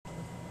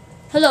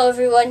Hello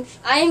everyone,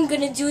 I'm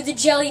gonna do the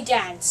jelly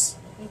dance,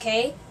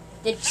 okay?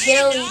 The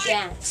jelly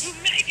dance.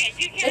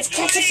 Let's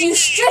catch a few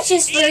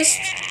stretches first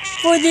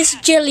for this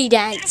jelly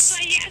dance.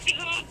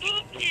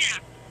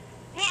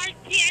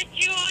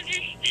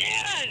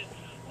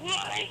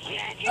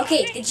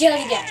 Okay, the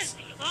jelly dance.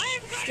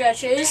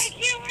 Stretches.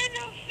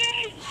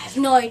 I have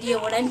no idea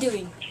what I'm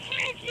doing.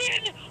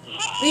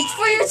 Reach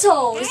for your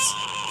toes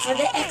for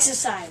the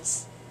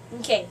exercise.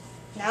 Okay,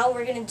 now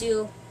we're gonna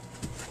do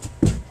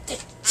the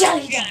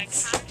jelly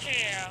dance.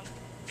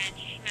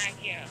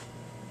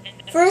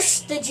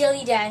 First, the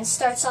jelly dance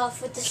starts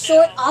off with the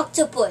short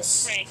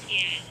octopus.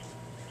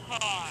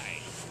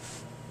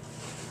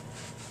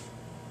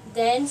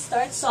 Then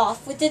starts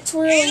off with the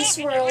twirly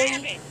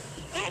swirly.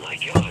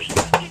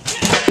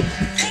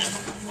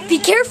 Be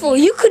careful,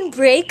 you could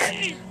break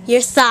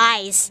your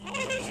thighs.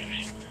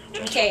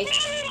 Okay.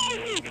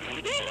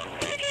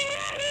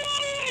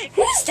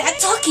 Who's that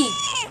talking?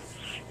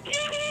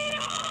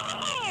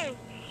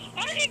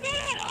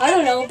 I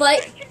don't know,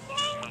 but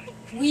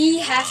we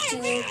have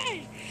to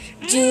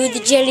do the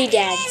jelly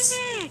dance.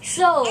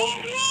 So,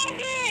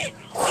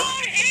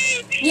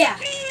 yeah,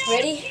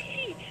 ready?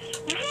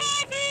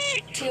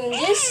 Tune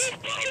this,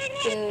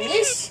 tune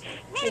this,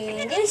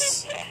 tune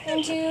this,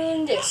 and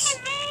tune this.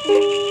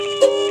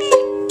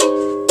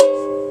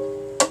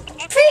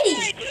 Pretty!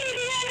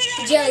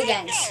 The jelly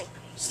dance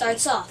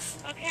starts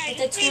off with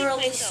the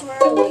twirly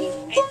swirly.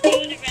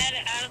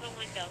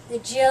 The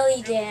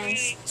jelly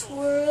dance,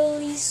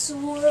 twirly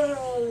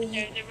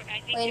swirly.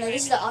 Wait, no,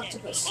 this is the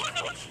octopus.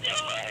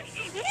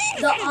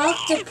 The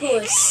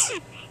octopus.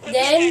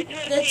 Then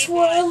the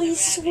twirly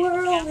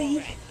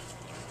swirly.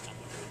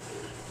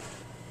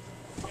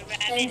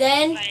 And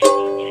then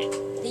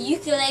the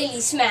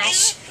ukulele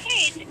smash.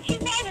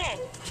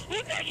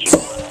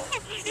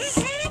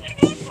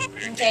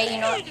 Okay, you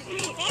know,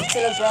 it's a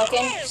little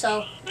broken,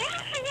 so.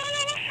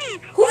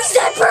 Who's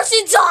that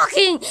person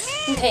talking?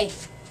 Okay,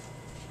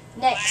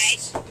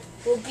 next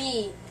will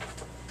be,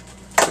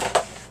 I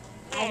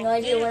have no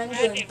idea what I'm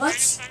doing,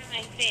 but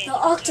the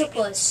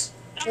octopus,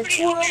 the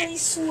twirly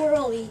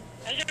swirly,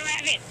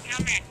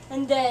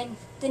 and then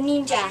the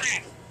ninja. I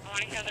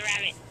want to kill the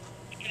rabbit.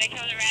 Can I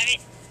kill the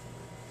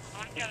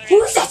rabbit?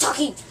 Who's that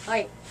talking?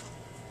 Alright,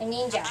 a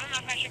ninja. I don't know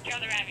if I should kill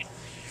the rabbit.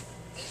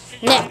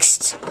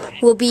 Next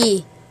will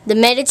be the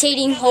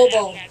Meditating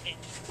Hobo.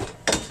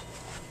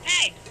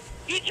 Hey,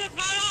 you took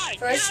my life.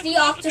 First the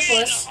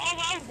octopus,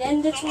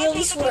 then the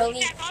twirly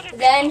swirly,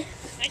 then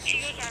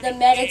the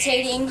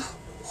Meditating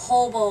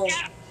Hobo.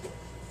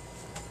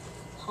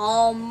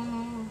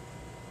 Hum.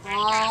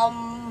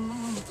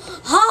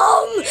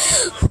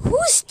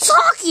 Who's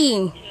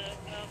talking?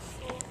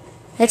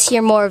 Let's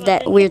hear more of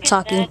that weird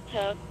talking.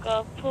 There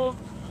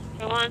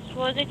once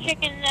was a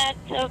chicken that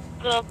took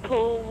a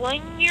poo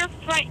in your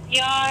front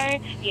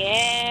yard.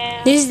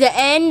 Yeah. This is the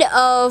end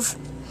of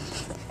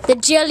the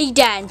jelly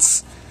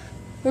dance.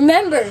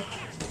 Remember,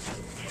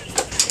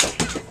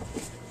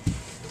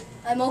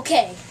 I'm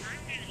okay.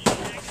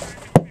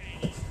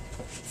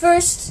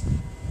 First,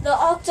 the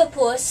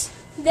octopus,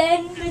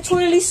 then the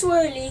twirly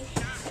swirly,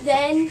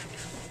 then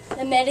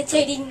the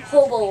meditating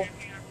hobo.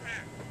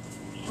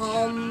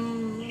 Hum.